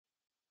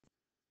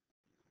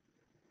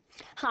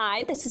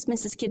Hi, this is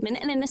Mrs. Kidman,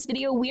 and in this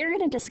video, we're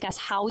going to discuss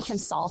how we can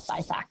solve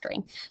by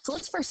factoring. So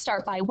let's first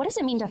start by what does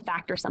it mean to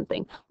factor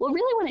something? Well,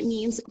 really what it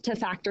means to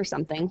factor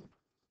something,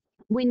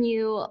 when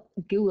you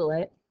Google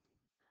it,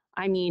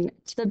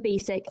 to the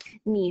basic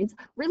needs,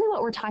 really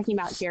what we're talking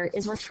about here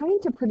is we're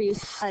trying to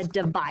produce a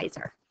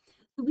divisor.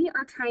 We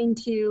are trying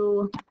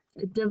to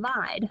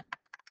divide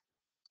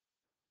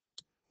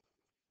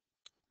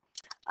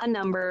a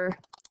number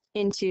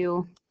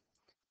into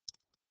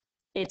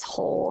its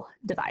whole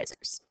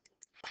divisors.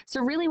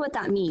 So really what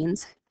that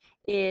means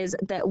is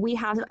that we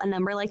have a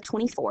number like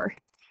 24,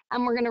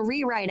 and we're going to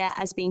rewrite it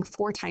as being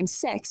 4 times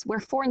 6, where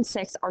 4 and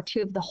 6 are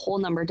two of the whole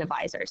number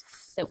divisors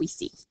that we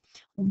see.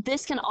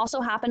 This can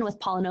also happen with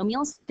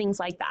polynomials, things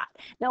like that.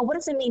 Now, what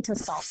does it mean to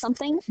solve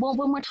something? Well,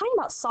 when we're talking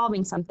about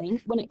solving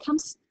something, when it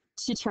comes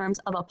to terms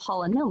of a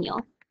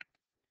polynomial,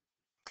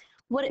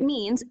 what it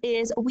means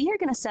is we are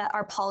going to set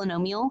our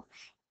polynomial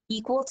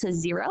equal to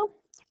 0,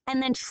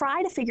 and then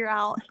try to figure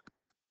out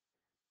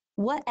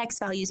what x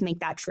values make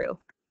that true.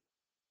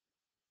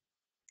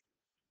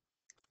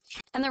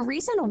 And the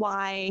reason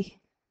why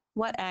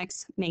what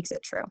x makes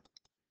it true.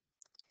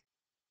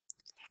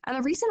 And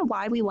the reason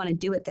why we want to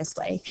do it this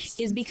way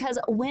is because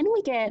when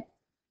we get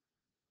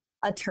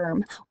a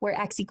term where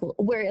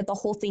where the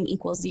whole thing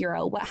equals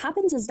 0, what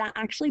happens is that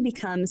actually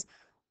becomes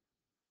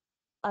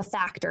a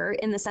factor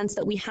in the sense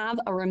that we have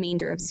a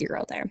remainder of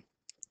 0 there.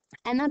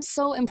 And that's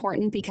so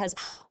important because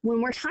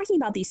when we're talking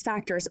about these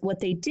factors, what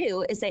they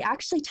do is they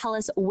actually tell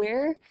us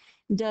where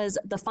does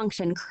the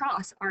function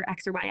cross our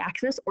x or y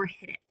axis or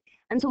hit it.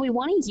 And so we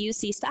want to use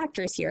these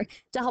factors here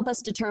to help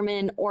us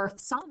determine, or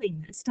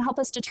solving this, to help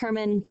us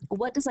determine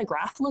what does a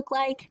graph look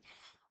like,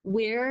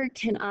 where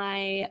can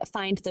I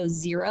find those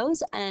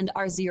zeros, and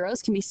our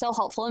zeros can be so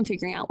helpful in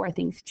figuring out where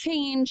things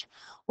change,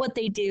 what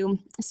they do,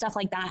 stuff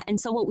like that. And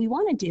so what we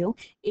want to do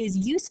is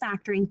use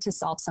factoring to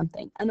solve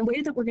something. And the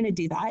way that we're going to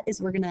do that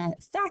is we're going to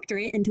factor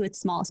it into its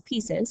smallest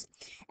pieces,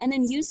 and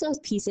then use those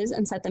pieces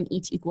and set them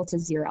each equal to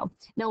 0.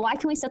 Now, why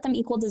can we set them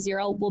equal to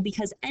 0? Well,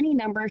 because any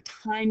number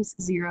times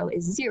 0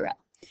 is 0.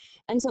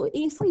 And so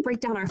if we break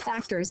down our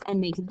factors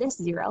and make this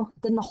 0,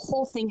 then the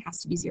whole thing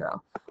has to be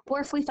 0. Or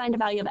if we find a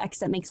value of x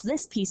that makes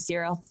this piece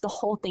 0, the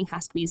whole thing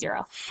has to be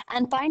 0.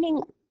 And finding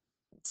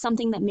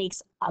something that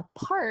makes a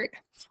part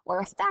or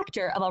a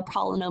factor of a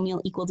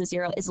polynomial equal to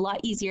 0 is a lot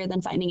easier than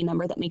finding a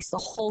number that makes the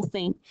whole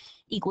thing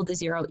equal to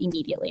 0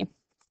 immediately.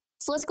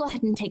 So let's go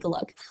ahead and take a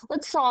look.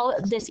 Let's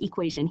solve this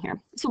equation here.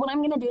 So what I'm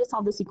going to do to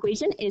solve this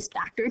equation is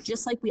factor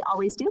just like we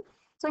always do.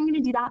 So I'm going to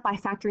do that by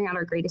factoring out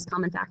our greatest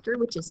common factor,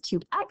 which is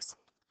 2x.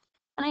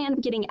 And I end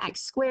up getting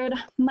x squared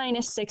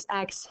minus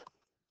 6x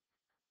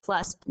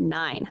plus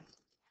 9.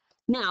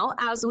 Now,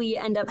 as we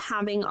end up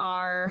having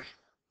our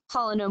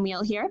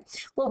polynomial here,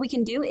 what we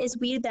can do is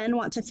we then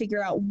want to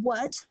figure out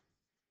what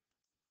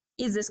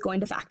is this going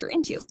to factor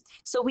into.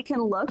 So we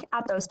can look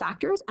at those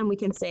factors and we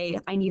can say,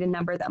 I need a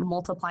number that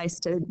multiplies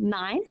to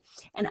 9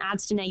 and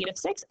adds to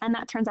 -6, and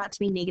that turns out to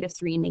be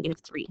 -3 and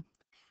 -3.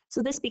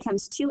 So this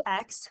becomes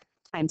 2x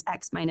times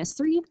x minus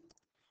 3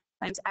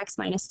 times x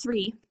minus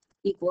 3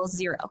 equals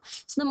 0.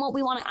 So then what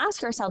we want to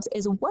ask ourselves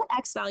is, what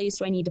x values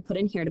do I need to put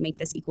in here to make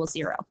this equal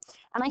 0?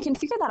 And I can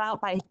figure that out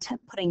by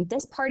putting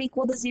this part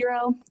equal to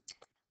 0,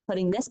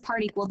 putting this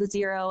part equal to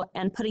 0,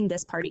 and putting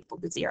this part equal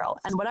to 0.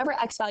 And whatever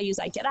x values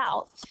I get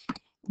out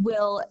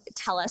will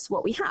tell us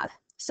what we have.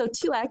 So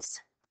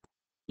 2x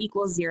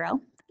equals 0.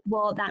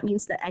 Well, that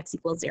means that x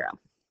equals 0.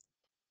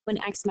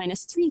 When x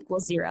minus 3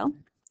 equals 0,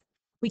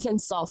 we can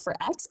solve for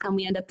x, and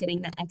we end up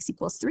getting that x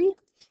equals 3.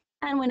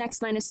 And when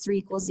x minus 3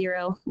 equals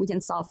 0, we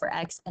can solve for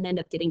x and end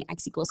up getting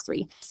x equals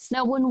 3.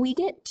 Now, when we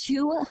get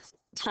 2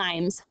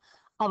 times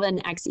of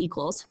an x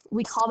equals,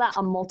 we call that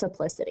a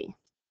multiplicity.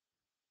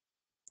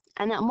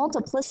 And that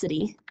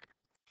multiplicity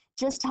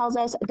just tells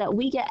us that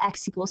we get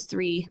x equals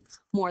 3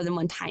 more than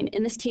one time.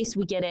 In this case,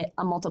 we get it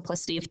a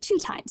multiplicity of 2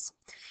 times.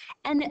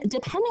 And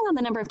depending on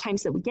the number of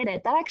times that we get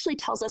it, that actually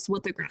tells us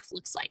what the graph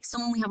looks like. So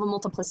when we have a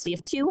multiplicity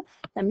of 2,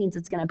 that means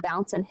it's going to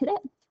bounce and hit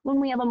it. When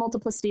we have a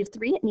multiplicity of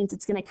 3, it means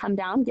it's going to come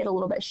down, get a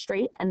little bit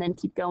straight, and then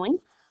keep going.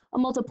 A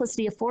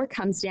multiplicity of 4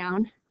 comes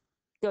down,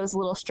 goes a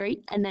little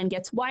straight, and then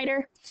gets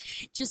wider.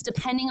 Just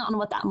depending on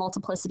what that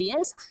multiplicity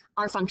is,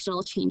 our function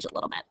will change a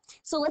little bit.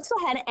 So let's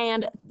go ahead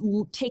and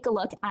take a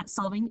look at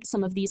solving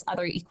some of these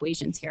other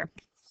equations here.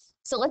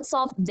 So let's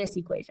solve this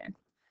equation.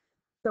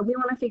 So we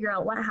want to figure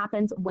out what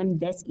happens when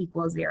this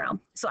equals 0.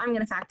 So I'm going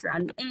to factor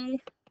out an a,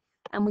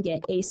 and we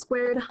get a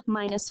squared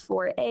minus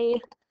 4a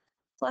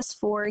plus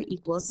 4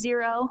 equals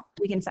 0.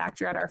 We can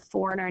factor out our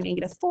 4 and our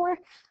 -4.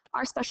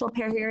 Our special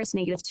pair here is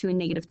 -2 and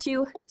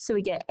 -2. So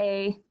we get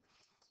a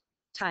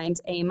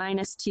times a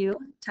minus 2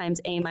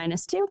 times a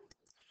minus 2.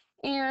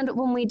 And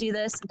when we do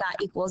this, that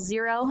equals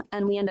 0.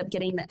 And we end up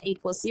getting that a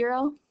equals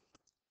 0.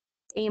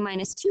 A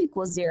minus 2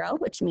 equals 0,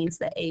 which means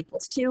that a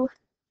equals 2.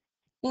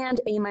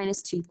 And a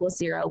minus 2 equals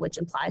 0, which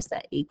implies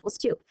that a equals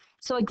 2.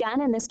 So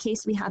again, in this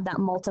case, we have that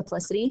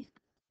multiplicity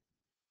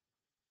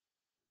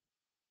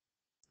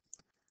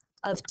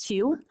of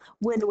 2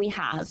 when we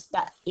have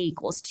that a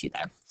equals 2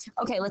 there.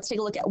 Okay, let's take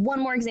a look at one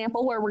more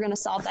example where we're going to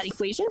solve that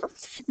equation.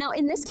 Now,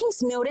 in this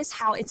case, notice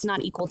how it's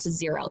not equal to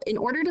 0. In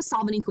order to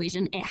solve an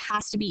equation, it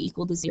has to be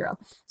equal to 0.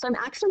 So I'm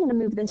actually going to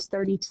move this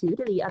 32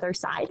 to the other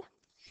side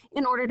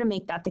in order to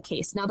make that the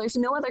case. Now, there's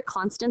no other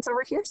constants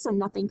over here, so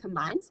nothing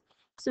combines.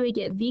 So we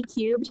get v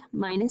cubed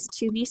minus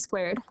 2v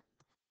squared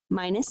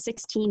minus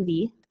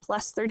 16v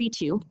plus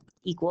 32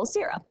 equals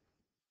 0.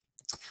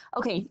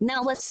 Okay,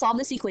 now let's solve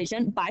this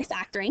equation by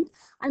factoring.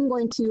 I'm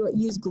going to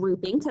use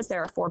grouping because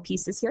there are 4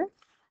 pieces here.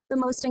 The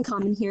most in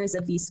common here is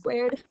a v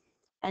squared,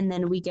 and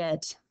then we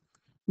get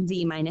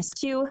v minus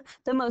 2.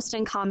 The most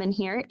in common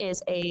here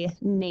is a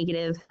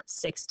negative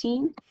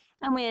 16,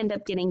 and we end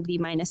up getting v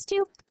minus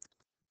 2.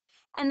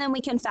 And then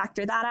we can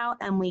factor that out,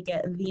 and we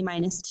get v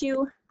minus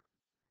 2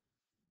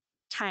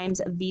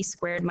 times v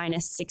squared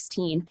minus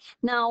 16.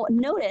 Now,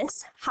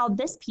 notice how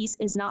this piece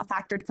is not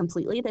factored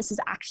completely. This is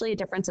actually a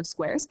difference of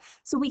squares.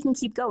 So we can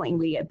keep going.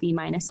 We get v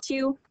minus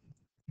 2,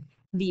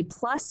 v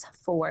plus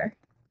 4,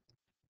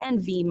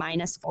 and v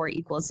minus 4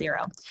 equals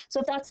 0. So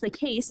if that's the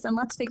case, then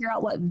let's figure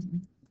out what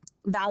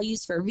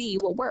values for v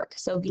will work.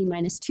 So v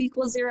minus 2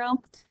 equals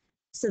 0.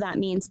 So that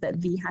means that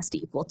v has to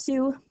equal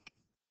 2.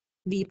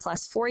 V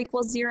plus 4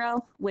 equals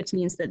 0, which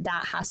means that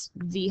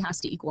v has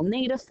to equal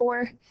negative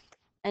 4.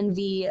 And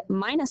v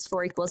minus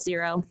 4 equals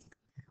 0,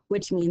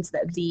 which means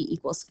that v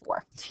equals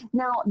 4.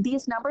 Now,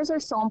 these numbers are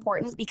so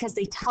important because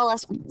they tell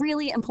us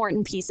really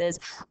important pieces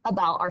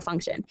about our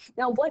function.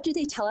 Now, what do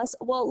they tell us?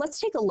 Well, let's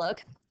take a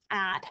look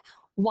at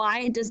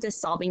why does this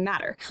solving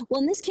matter? Well,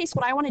 in this case,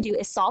 what I want to do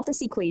is solve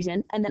this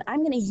equation, and then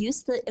I'm going to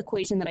use the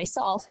equation that I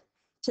solve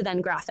to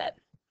then graph it.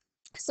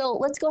 So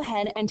let's go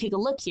ahead and take a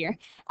look here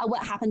at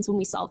what happens when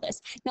we solve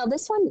this. Now,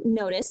 this one,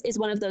 notice, is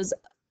one of those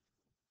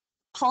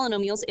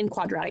polynomials in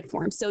quadratic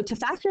form. So to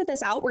factor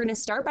this out, we're going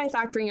to start by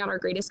factoring out our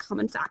greatest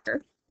common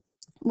factor,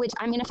 which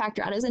I'm going to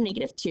factor out as a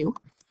negative 2.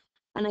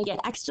 And I get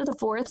x to the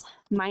 4th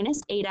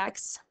minus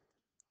 8x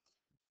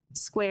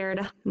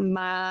squared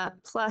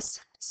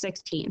plus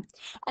 16.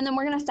 And then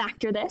we're going to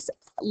factor this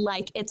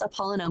like it's a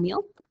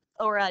polynomial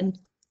or a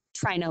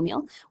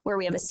trinomial, where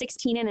we have a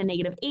 16 and a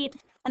negative 8,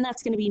 and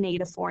that's going to be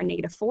negative 4 and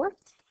negative 4.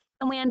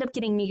 And we end up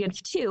getting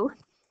negative 2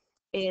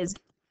 is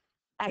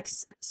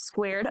x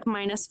squared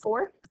minus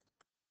 4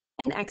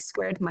 and x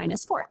squared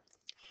minus 4.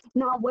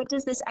 Now, what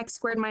does this x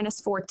squared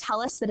minus 4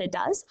 tell us that it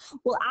does?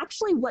 Well,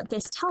 actually, what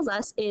this tells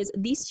us is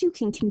these two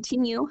can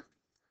continue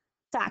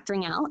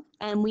factoring out,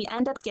 and we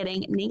end up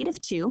getting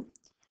negative 2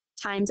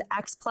 times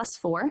x plus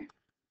 4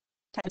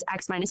 times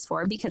x minus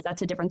 4, because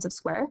that's a difference of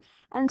square.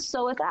 And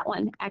so with that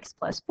one, x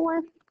plus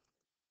 4,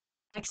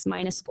 x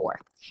minus 4.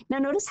 Now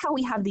notice how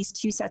we have these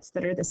two sets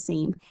that are the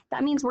same.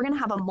 That means we're going to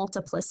have a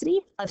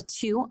multiplicity of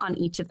 2 on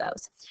each of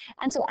those.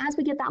 And so as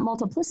we get that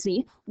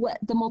multiplicity, what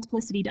the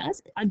multiplicity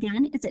does,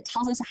 again, is it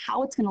tells us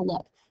how it's going to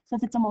look. So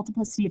if it's a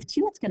multiplicity of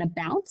 2, it's going to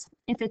bounce.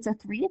 If it's a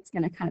 3, it's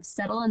going to kind of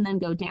settle and then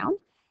go down.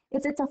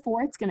 If it's a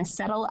 4, it's going to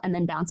settle and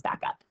then bounce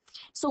back up.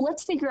 So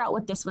let's figure out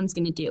what this one's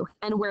going to do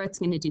and where it's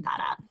going to do that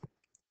at.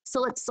 So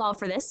let's solve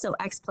for this. So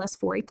x plus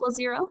 4 equals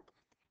 0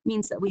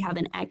 means that we have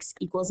an x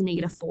equals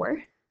negative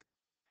 4.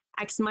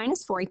 X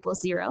minus 4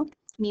 equals 0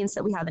 means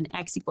that we have an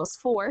x equals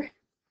 4.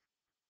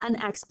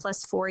 And x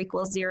plus 4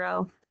 equals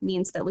 0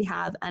 means that we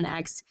have an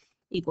x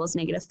equals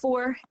negative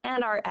 4.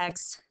 And our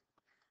x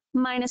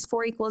minus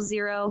 4 equals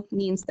 0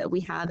 means that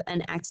we have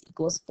an x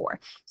equals 4.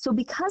 So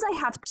because I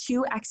have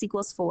two x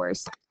equals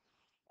 4s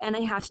and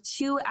I have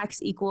two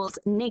x equals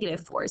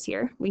negative 4s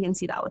here, we can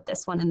see that with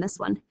this one and this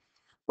one,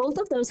 both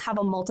of those have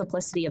a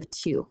multiplicity of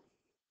 2.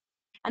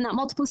 And that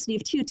multiplicity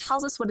of 2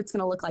 tells us what it's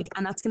going to look like,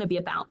 and that's going to be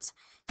a bounce.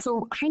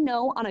 So I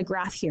know on a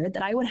graph here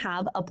that I would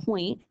have a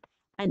point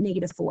at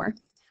negative 4.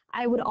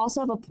 I would also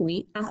have a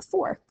point at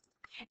 4.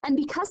 And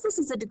because this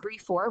is a degree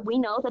 4, we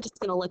know that it's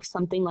going to look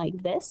something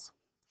like this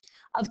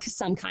of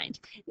some kind.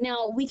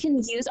 Now, we can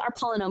use our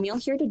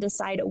polynomial here to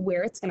decide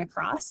where it's going to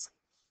cross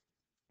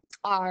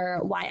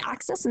our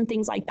y-axis and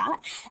things like that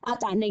at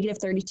that negative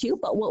 32.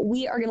 But what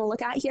we are going to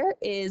look at here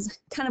is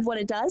kind of what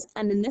it does.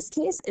 And in this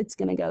case, it's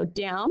going to go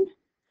down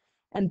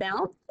and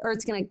bounce, or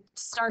it's going to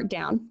start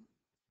down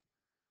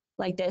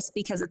like this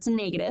because it's a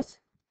negative.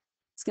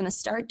 It's going to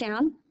start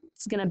down.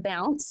 It's going to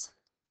bounce.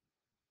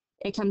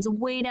 It comes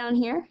way down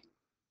here,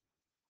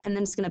 and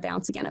then it's going to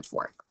bounce again at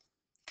 4.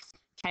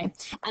 Okay,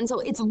 and so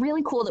it's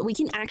really cool that we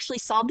can actually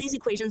solve these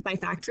equations by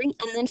factoring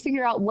and then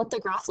figure out what the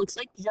graph looks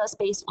like just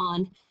based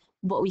on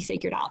what we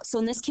figured out. So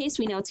in this case,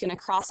 we know it's going to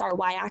cross our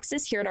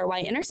y-axis here at our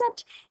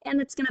y-intercept, and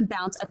it's going to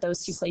bounce at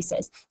those two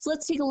places. So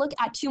let's take a look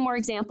at 2 more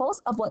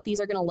examples of what these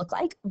are going to look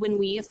like when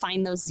we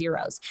find those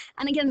zeros.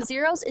 And again,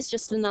 zeros is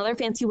just another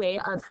fancy way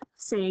of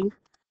saying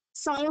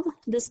solve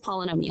this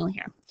polynomial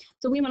here.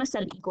 So we want to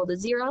set it equal to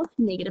 0,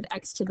 negative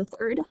x to the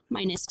 3rd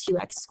minus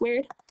 2x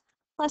squared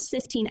plus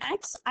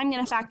 15x. I'm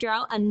going to factor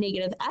out a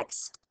negative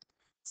x.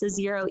 So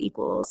 0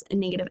 equals a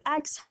negative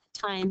x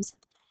times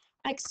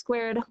x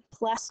squared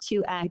plus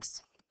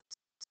 2x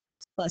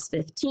plus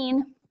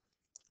 15.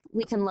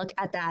 We can look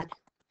at that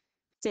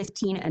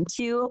 15 and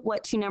 2.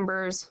 What two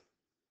numbers?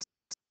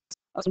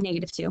 Oh,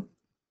 negative 2.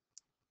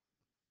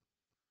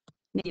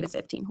 Negative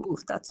 15. Ooh,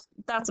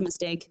 that's a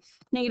mistake.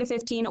 Negative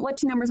 15. What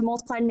two numbers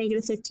multiply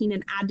negative 15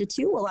 and add to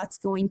 2? Well, that's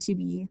going to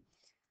be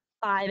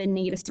 5 and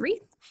negative 3.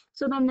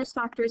 So then this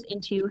factors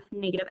into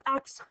negative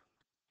x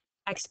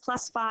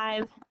plus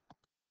 5,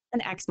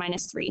 and x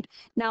minus 3.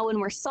 Now, when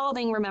we're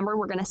solving, remember,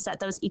 we're going to set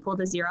those equal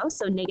to 0.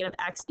 So negative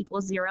x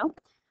equals 0,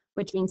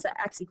 which means that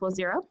x equals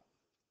 0.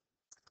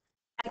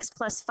 X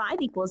plus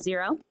 5 equals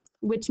 0,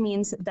 which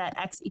means that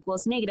x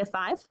equals negative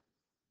 5.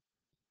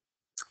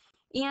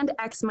 And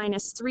x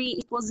minus 3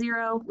 equals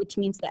 0, which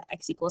means that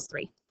x equals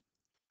 3.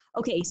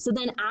 Okay, so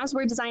then as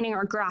we're designing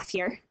our graph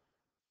here,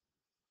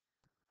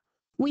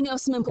 we know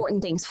some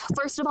important things.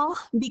 First of all,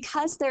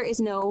 because there is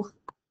no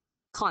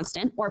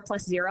constant or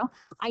plus 0,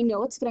 I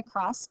know it's going to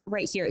cross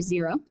right here at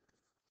 0.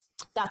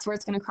 That's where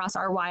it's going to cross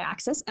our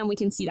y-axis, and we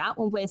can see that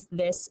with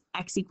this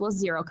x equals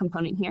 0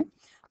 component here.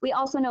 We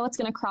also know it's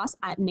going to cross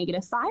at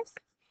negative 5,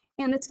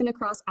 and it's going to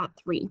cross at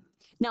 3.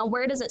 Now,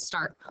 where does it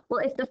start? Well,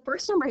 if the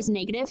first number is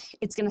negative,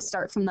 it's going to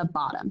start from the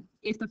bottom.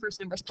 If the first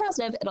number is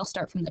positive, it'll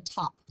start from the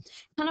top.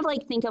 Kind of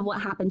like think of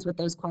what happens with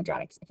those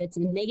quadratics. If it's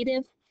a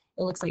negative,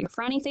 it looks like a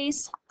frowny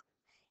face.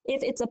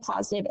 If it's a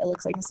positive, it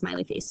looks like a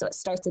smiley face. So it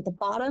starts at the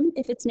bottom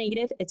if it's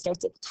negative, it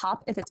starts at the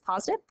top if it's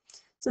positive.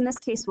 So in this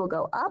case, we'll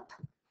go up.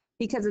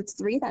 Because it's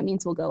 3, that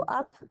means we'll go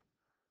up,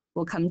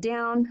 we'll come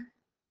down,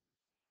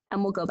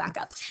 and we'll go back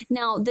up.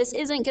 Now, this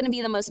isn't going to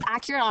be the most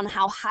accurate on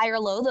how high or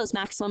low those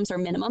maximums or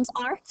minimums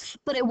are,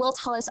 but it will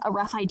tell us a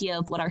rough idea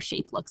of what our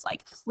shape looks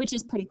like, which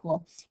is pretty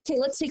cool. Okay,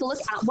 let's take a look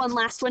at one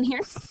last one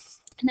here.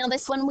 Now,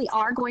 this one we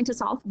are going to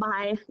solve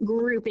by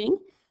grouping.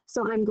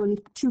 So I'm going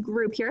to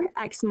group here,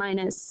 x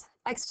minus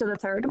x to the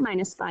third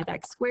minus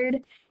 5x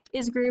squared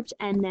is grouped,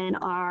 and then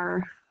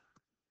our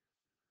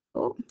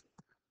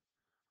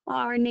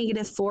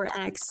negative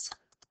 4x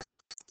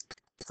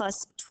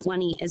plus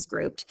 20 is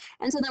grouped.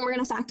 And so then we're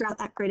going to factor out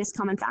that greatest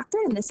common factor.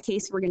 In this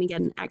case, we're going to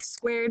get an x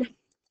squared,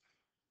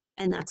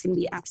 and that's going to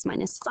be x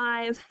minus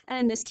 5. And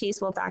in this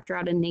case, we'll factor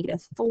out a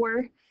negative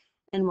 4,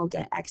 and we'll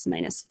get x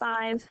minus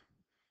 5.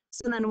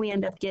 So then we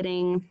end up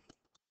getting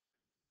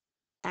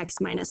x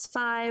minus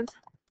 5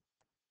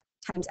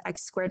 times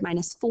x squared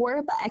minus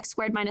 4, but x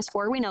squared minus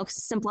 4 we know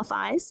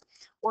simplifies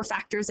or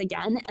factors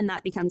again, and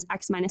that becomes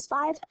x minus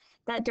 5.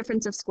 That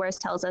difference of squares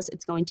tells us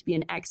it's going to be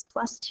an x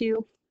plus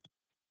 2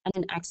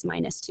 and an x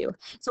minus 2.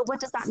 So what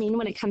does that mean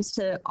when it comes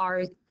to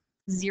our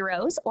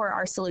zeros or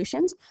our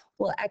solutions?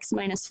 Well, x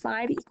minus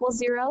 5 equals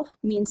 0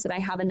 means that I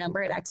have a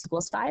number at x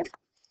equals 5.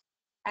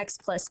 X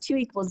plus 2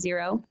 equals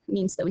 0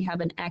 means that we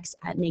have an x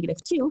at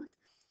negative 2.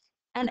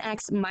 And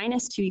x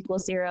minus 2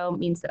 equals 0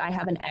 means that I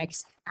have an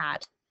x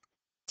at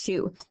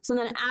 2. So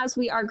then as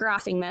we are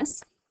graphing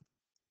this,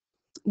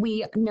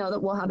 we know that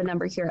we'll have a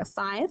number here at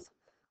 5.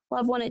 We'll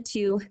have one at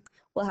 2.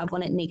 We'll have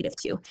one at negative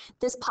 2.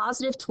 This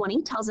positive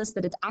 20 tells us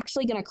that it's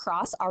actually going to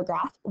cross our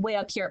graph way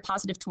up here at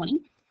positive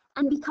 20.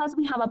 And because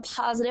we have a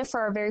positive for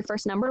our very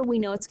first number, we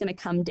know it's going to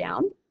come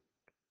down.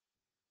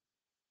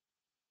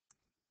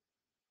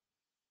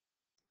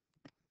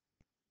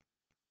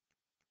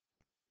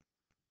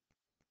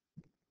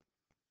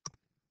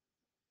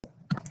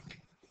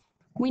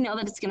 We know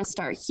that it's going to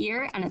start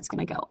here and it's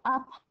going to go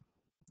up,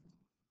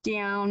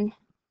 down,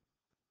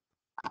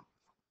 up,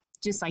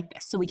 just like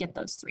this. So we get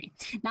those 3.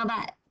 Now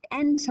that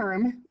end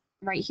term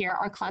right here,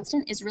 our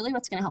constant, is really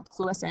what's going to help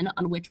clue us in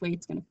on which way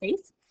it's going to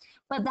face.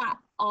 But that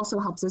also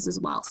helps us as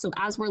well. So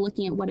as we're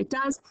looking at what it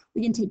does,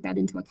 we can take that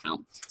into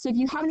account. So if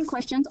you have any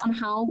questions on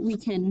how we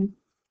can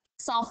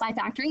solve by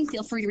factoring,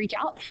 feel free to reach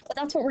out. But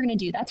that's what we're going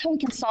to do. That's how we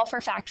can solve for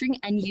factoring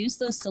and use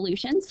those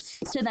solutions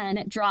to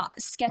then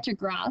sketch a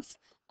graph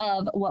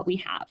of what we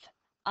have,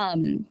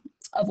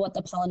 of what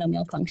the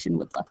polynomial function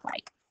would look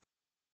like.